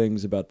couple of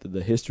things about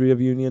the history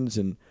of unions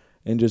and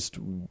just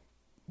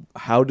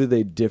how do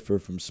they differ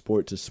from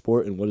sport to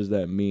sport, and what does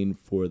that mean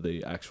for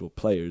the actual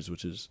players,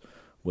 which is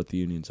what the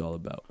union's all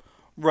about.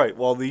 Right.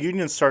 Well, the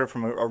union started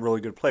from a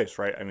really good place,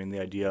 right? I mean, the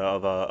idea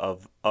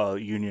of a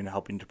union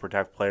helping to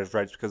protect players'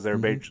 rights because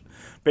they're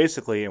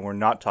basically, and we're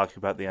not talking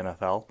about the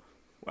NFL.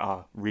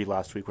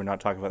 Last week, we're not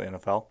talking about the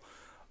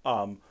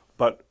NFL.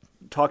 But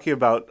talking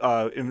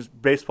about in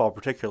baseball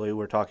particularly,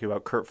 we're talking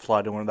about Curt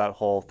Flood and that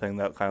whole thing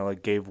that kind of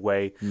like gave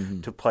way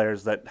to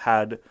players that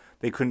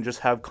they couldn't just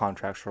have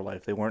contracts for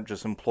life. They weren't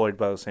just employed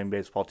by the same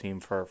baseball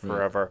team for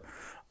forever.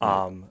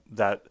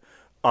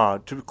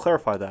 To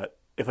clarify that,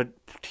 if a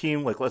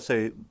team, like let's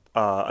say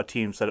a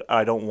team said,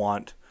 I don't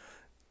want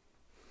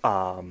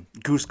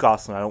Goose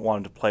Goslin, I don't want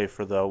him to play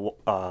for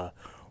the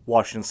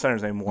Washington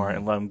Senators anymore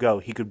and let him go,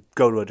 he could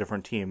go to a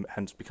different team,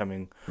 hence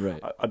becoming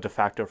a de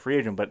facto free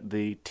agent. But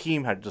the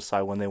team had to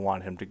decide when they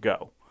wanted him to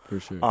go. For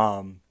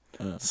sure.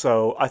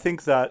 So I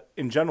think that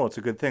in general it's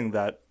a good thing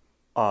that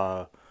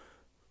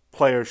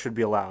players should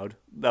be allowed.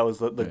 That was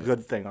the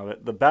good thing of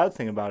it. The bad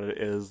thing about it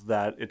is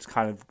that it's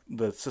kind of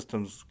the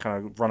systems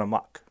kind of run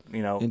amok.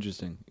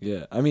 Interesting.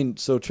 Yeah. I mean,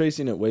 so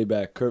tracing it way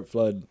back, Curt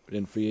Flood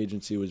in free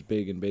agency was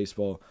big in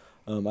baseball.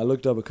 I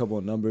looked up a couple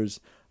of numbers.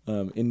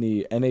 In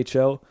the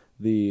NHL,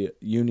 the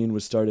union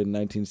was started in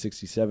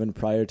 1967.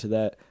 Prior to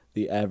that,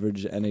 the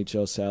average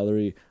NHL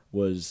salary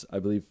was, I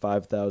believe,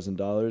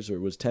 $5,000, or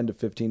it was $10,000 to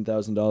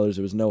 $15,000.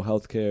 There was no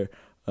health care.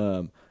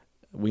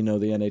 We know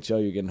the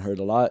NHL, you're getting hurt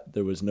a lot.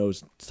 There was no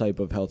type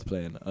of health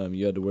plan.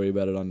 You had to worry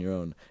about it on your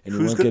own, and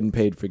you weren't getting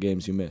paid for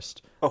games you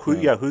missed. Oh,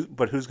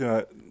 who's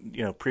gonna,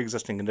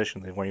 pre-existing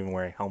condition? They weren't even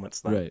wearing helmets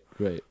then.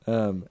 Right.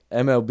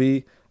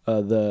 MLB,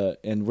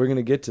 and we're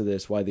gonna get to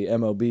this, why the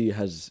MLB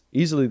has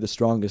easily the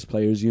strongest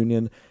players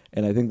union,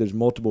 and I think there's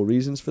multiple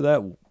reasons for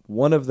that.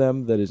 One of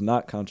them that is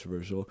not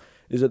controversial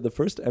is that the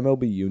first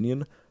MLB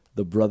union,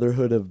 the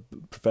Brotherhood of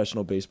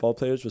Professional Baseball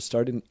Players, was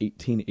started in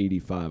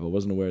 1885. I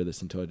wasn't aware of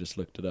this until I just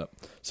looked it up.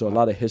 So a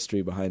lot of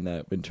history behind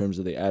that in terms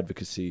of the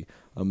advocacy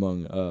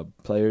among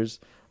players.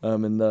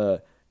 In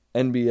the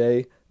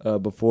NBA,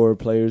 before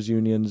players'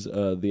 unions,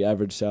 the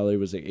average salary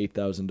was like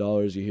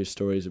 $8,000. You hear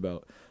stories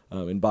about,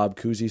 and Bob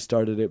Cousy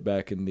started it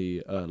back in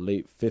the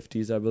late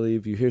 50s, I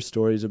believe. You hear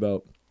stories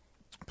about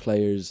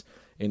players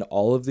in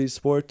all of these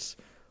sports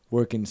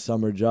working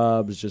summer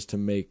jobs just to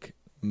make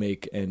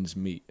ends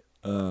meet.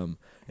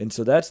 And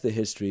so that's the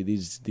history.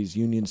 These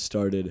unions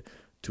started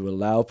to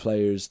allow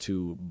players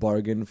to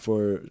bargain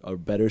for a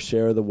better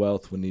share of the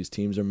wealth. When these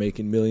teams are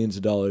making millions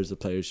of dollars, the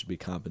players should be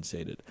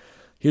compensated.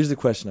 Here's the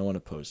question I want to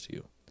pose to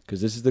you,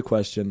 because this is the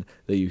question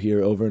that you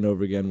hear over and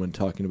over again when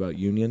talking about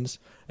unions,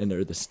 and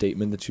or the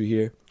statement that you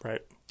hear.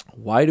 Right.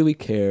 Why do we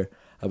care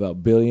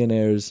about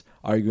billionaires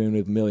arguing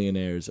with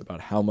millionaires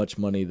about how much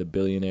money the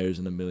billionaires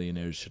and the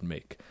millionaires should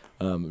make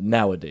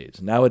nowadays?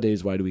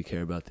 Nowadays, why do we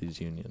care about these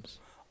unions?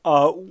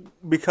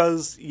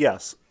 Because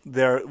yes,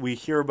 we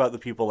hear about the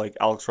people like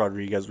Alex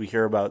Rodriguez, we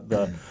hear about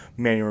the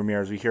Manny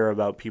Ramirez, we hear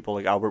about people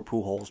like Albert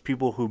Pujols,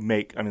 people who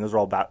make, those are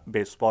all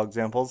baseball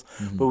examples,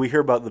 but we hear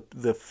about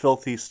the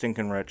filthy,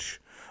 stinking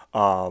rich,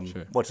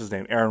 what's his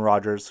name, Aaron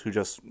Rodgers, who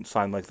just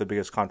signed like the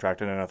biggest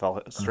contract in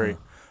NFL history.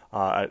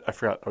 I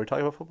forgot. Are we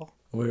talking about football?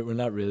 We're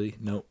not really.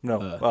 No.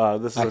 No.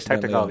 This is a Accidentally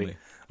technicality. only.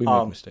 We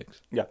make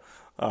mistakes.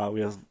 Yeah,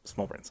 we have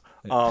small brains.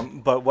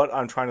 But what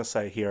I'm trying to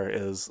say here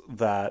is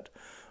that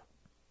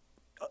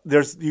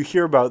you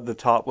hear about the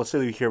top. Let's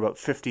say you hear about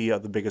 50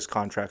 of the biggest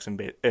contracts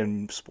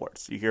in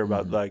sports. You hear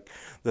about like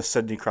the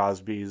Sidney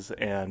Crosbys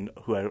and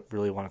who I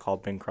really want to call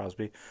Bing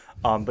Crosby,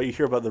 but you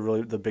hear about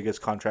the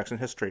biggest contracts in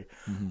history,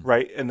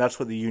 right? And that's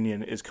what the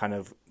union is kind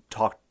of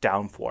talked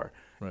down for.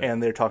 Right.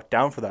 And they're talked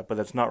down for that, but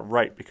that's not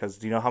right because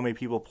do you know how many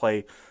people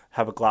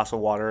have a glass of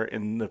water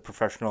in the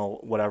professional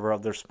whatever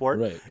of their sport?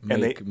 Right.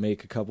 And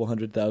make a couple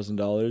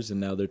 $100,000 and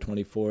now they're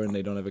 24 and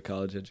they don't have a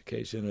college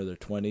education, or they're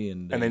 20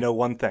 and they know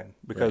one thing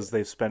because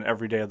they've spent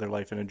every day of their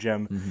life in a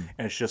gym,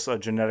 and it's just a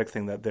genetic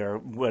thing that their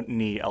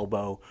knee,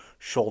 elbow,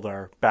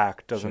 shoulder,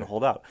 back doesn't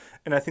hold out.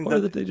 And I think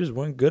that they just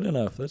weren't good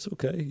enough. That's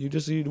okay. You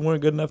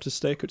weren't good enough to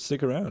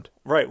stick around.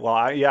 Right. Well,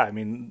 I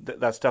mean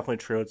that's definitely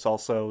true. It's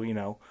also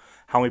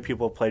how many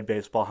people have played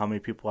baseball, how many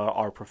people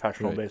are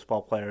professional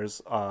baseball players,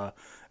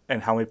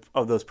 and how many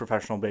of those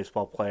professional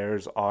baseball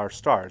players are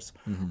stars,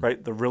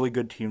 right? The really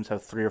good teams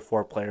have 3 or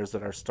 4 players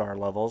that are star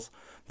levels.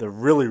 The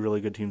really,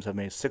 really good teams have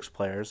maybe 6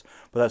 players,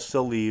 but that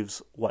still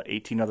leaves,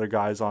 18 other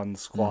guys on the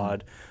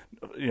squad,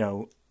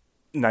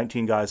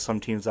 19 guys, some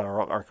teams that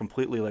are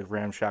completely like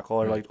ramshackle,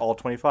 or like all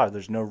 25.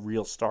 There's no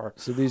real star.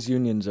 So these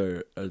unions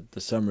are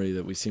the summary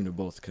that we seem to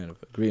both kind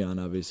of agree on,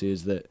 obviously,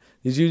 is that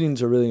these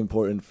unions are really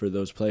important for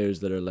those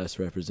players that are less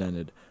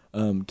represented.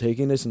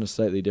 Taking this in a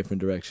slightly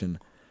different direction,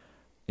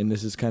 and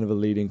this is kind of a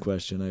leading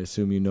question, I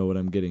assume you know what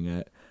I'm getting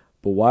at,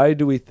 but why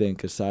do we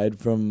think, aside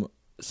from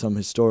some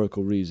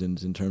historical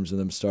reasons in terms of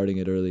them starting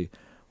it early,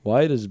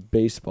 why does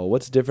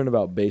what's different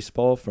about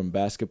baseball from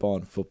basketball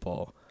and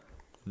football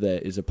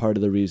that is a part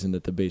of the reason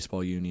that the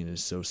baseball union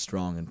is so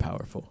strong and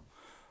powerful?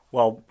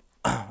 Well,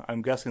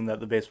 I'm guessing that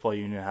the baseball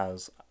union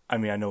has, I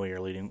know what you're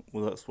leading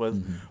with us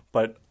with,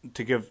 but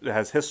it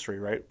has history,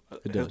 right?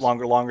 It does.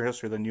 Longer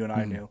history than you and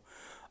I knew.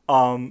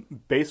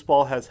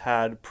 Baseball has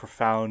had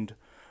profound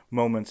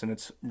moments in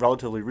its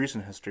relatively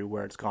recent history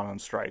where it's gone on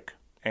strike,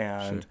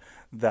 and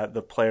that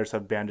the players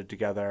have banded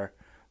together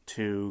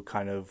to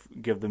kind of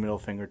give the middle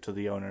finger to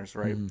the owners,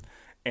 right?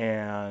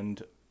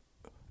 And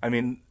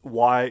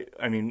why?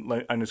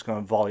 I'm just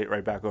going to volley it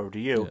right back over to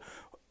you. Yeah.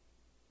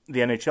 The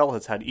NHL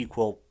has had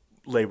equal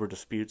labor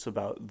disputes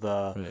about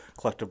the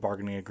collective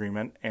bargaining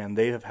agreement, and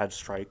they have had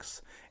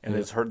strikes, and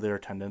it's hurt their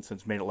attendance.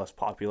 It's made it less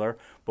popular.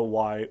 But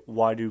why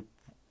do?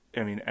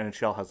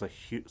 NHL has a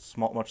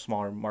much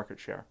smaller market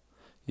share.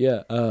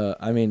 Yeah,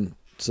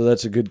 so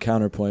that's a good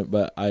counterpoint.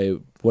 But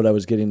what I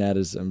was getting at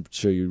is, I'm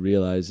sure you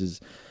realize, is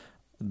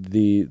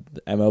the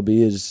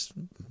MLB is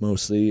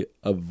mostly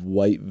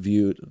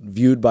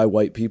viewed by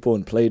white people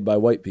and played by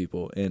white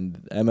people,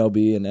 and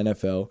MLB and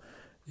NFL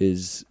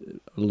is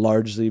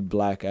largely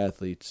black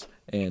athletes,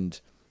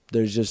 and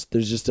there's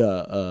just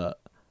a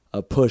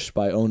push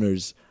by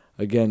owners,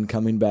 again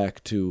coming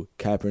back to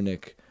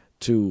Kaepernick,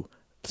 to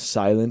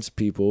silence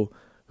people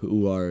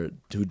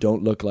who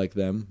don't look like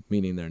them,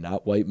 meaning they're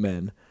not white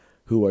men,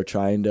 who are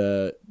trying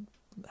to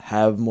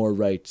have more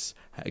rights,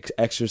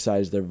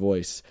 exercise their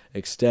voice,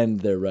 extend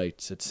their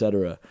rights,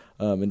 etc.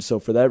 And so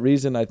for that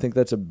reason, I think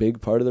that's a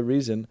big part of the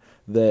reason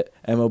that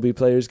MLB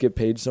players get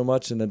paid so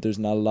much, and that there's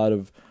not a lot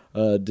of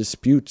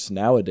disputes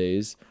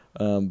nowadays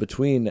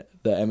between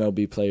the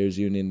MLB players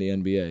union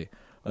and the NBA.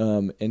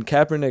 And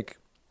Kaepernick,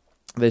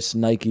 this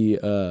Nike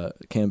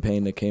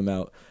campaign that came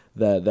out,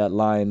 that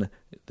line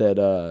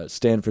that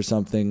stand for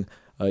something,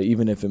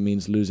 even if it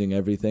means losing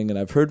everything. And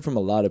I've heard from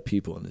a lot of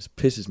people, and this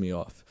pisses me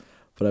off,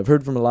 but I've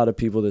heard from a lot of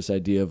people this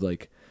idea of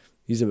like,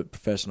 he's a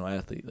professional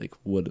athlete. Like,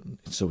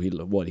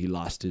 he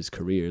lost his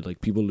career.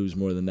 Like, people lose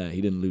more than that. He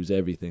didn't lose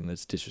everything.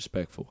 That's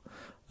disrespectful.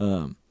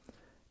 And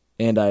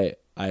I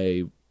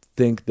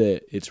think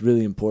that it's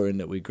really important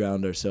that we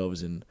ground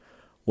ourselves in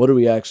what are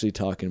we actually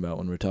talking about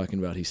when we're talking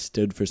about he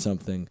stood for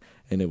something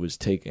and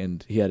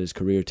he had his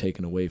career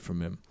taken away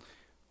from him.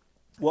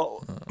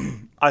 Well,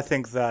 I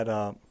think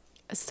that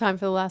it's time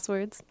for the last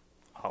words.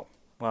 Oh,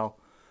 well,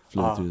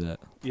 flew through that.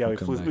 Yeah, we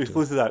flew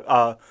through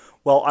that.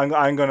 Well,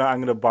 I'm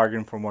gonna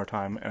bargain for more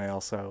time, and I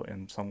also,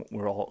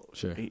 we're all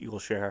equal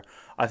share.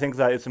 I think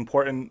that it's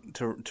important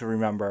to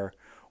remember,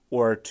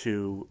 or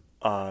to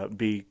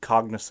be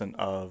cognizant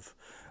of,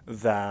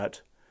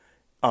 that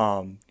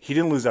he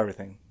didn't lose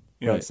everything.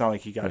 It's not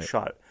like he got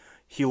shot.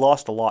 He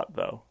lost a lot,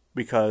 though,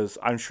 because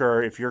I'm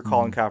sure if you're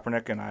calling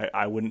Kaepernick, and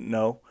I wouldn't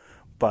know,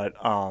 but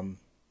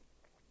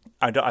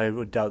I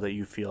would doubt that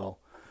you feel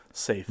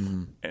safe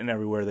in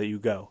everywhere that you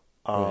go.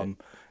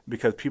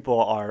 Because people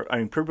are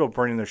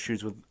burning their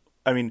shoes with,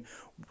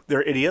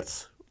 they're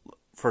idiots,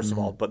 first of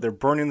all, but they're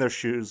burning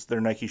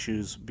their Nike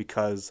shoes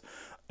because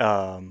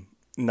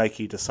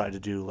Nike decided to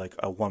do like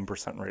a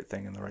 1% rate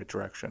thing in the right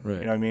direction. Right.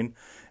 You know what I mean?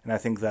 And I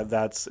think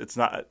it's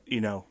not,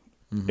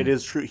 it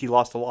is true. He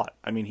lost a lot.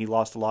 He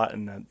lost a lot,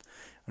 and I'm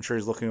sure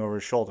he's looking over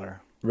his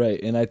shoulder.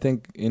 Right. And I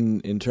think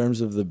in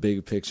terms of the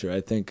big picture,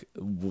 I think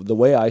the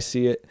way I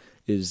see it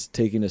is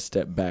taking a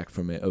step back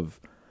from it,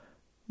 of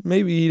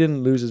maybe he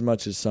didn't lose as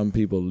much as some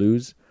people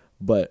lose,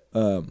 but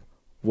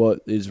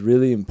what is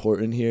really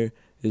important here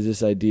is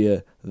this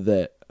idea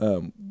that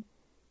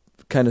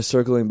kind of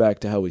circling back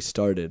to how we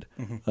started,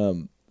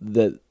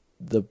 that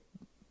the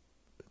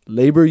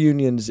labor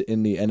unions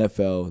in the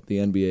NFL, the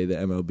NBA, the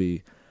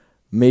MLB,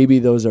 maybe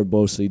those are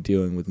mostly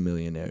dealing with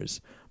millionaires,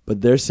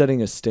 but they're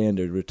setting a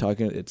standard.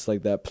 It's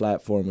like that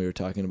platform we were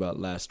talking about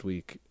last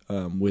week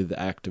with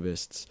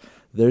activists.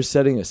 They're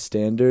setting a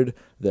standard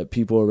that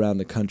people around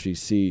the country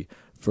see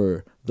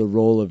for the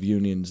role of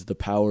unions, the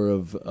power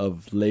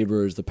of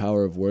laborers, the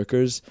power of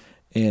workers.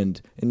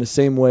 And in the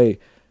same way,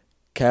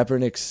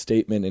 Kaepernick's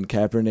statement and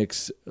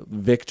Kaepernick's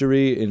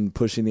victory in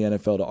pushing the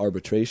NFL to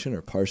arbitration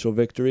or partial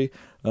victory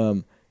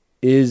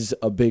is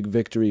a big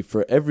victory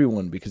for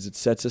everyone because it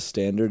sets a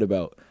standard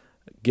about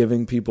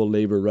giving people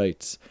labor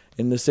rights.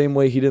 In the same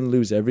way, he didn't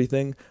lose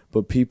everything,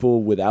 but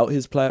people without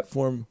his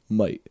platform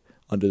might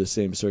under the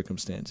same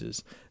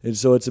circumstances. And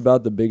so it's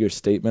about the bigger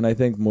statement, I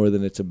think, more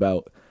than it's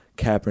about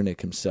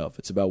Kaepernick himself.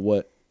 It's about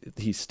what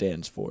he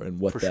stands for and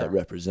what that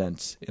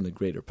represents in a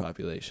greater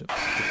population.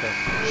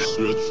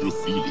 Search your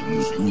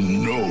feelings.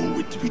 You know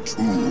it to be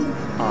true.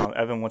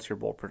 Evan, what's your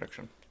bold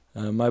prediction?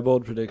 My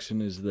bold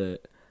prediction is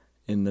that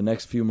in the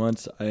next few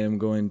months, I am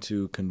going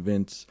to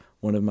convince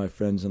one of my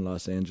friends in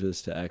Los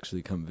Angeles to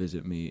actually come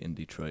visit me in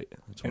Detroit.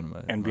 That's one of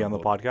my and be on the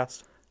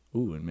podcast?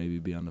 Ooh, and maybe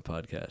be on the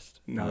podcast.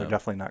 No, they're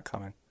definitely not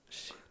coming.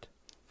 Shit.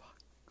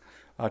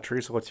 Fuck.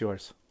 Teresa, what's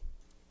yours?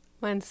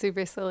 Mine's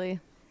super silly.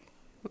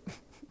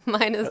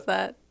 Mine is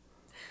that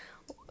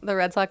the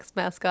Red Sox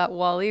mascot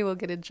Wally will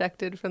get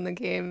ejected from the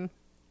game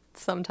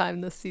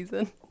sometime this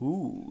season.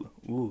 Ooh.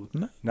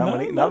 Not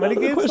many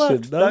games question.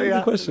 left. Not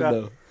the question,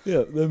 though.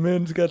 Yeah, the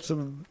man's got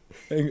some...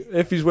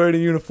 If he's wearing a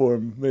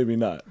uniform, maybe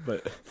not.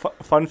 But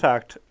Fun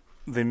fact,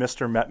 the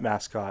Mr. Met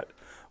mascot,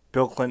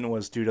 Bill Clinton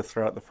was due to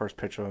throw out the first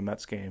pitch of a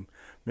Mets game.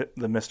 The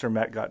Mr.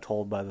 Met got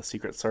told by the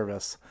Secret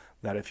Service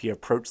that if he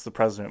approached the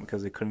president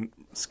because he couldn't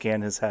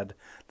scan his head,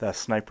 that a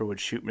sniper would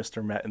shoot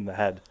Mr. Met in the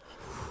head.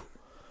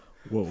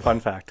 whoa. Fun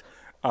fact.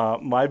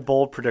 My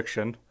bold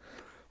prediction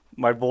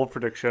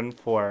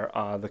for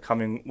the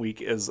coming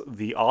week is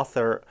the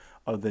author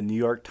of the New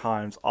York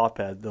Times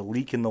op-ed, "The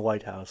Leak in the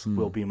White House,"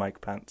 will be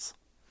Mike Pence.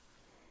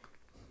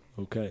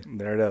 Okay.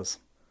 There it is.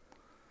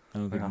 I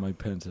don't think Mike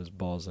Pence has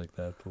balls like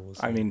that, but we'll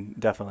see. I mean,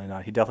 definitely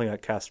not. He definitely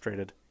got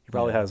castrated. He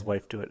probably had his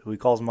wife do it, who he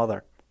calls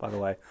mother, by the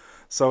way.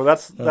 So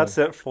that's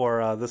it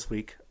for this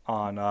week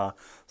on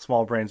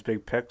Small Brains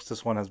Big Picks.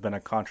 This one has been a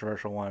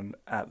controversial one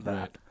at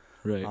that.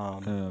 Right.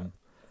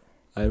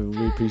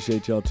 We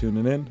appreciate y'all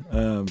tuning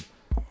in.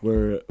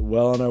 We're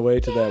well on our way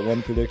to that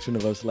one prediction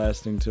of us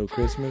lasting till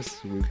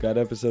Christmas. We've got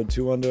episode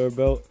 2 under our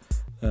belt.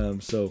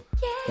 So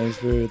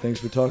thanks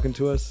for talking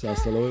to us.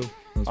 Hasta luego.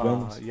 Nos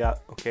vemos. Yeah.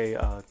 Okay.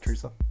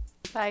 Teresa.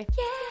 Bye.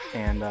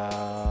 And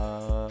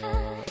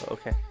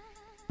okay.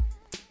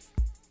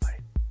 Bye.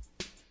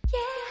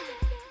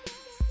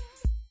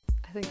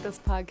 I think this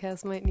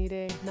podcast might need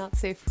a not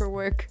safe for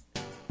work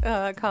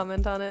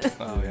comment on it.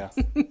 Oh yeah.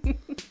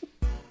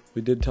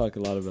 We did talk a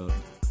lot about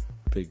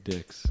big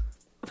dicks.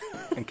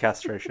 And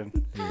castration.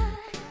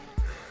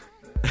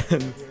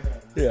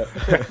 Yeah.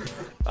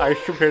 I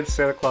compared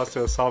Santa Claus to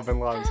Osama bin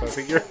Laden, so I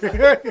think you're.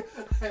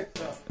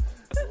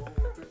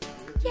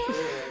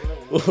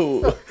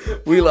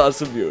 We lost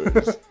some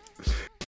viewers.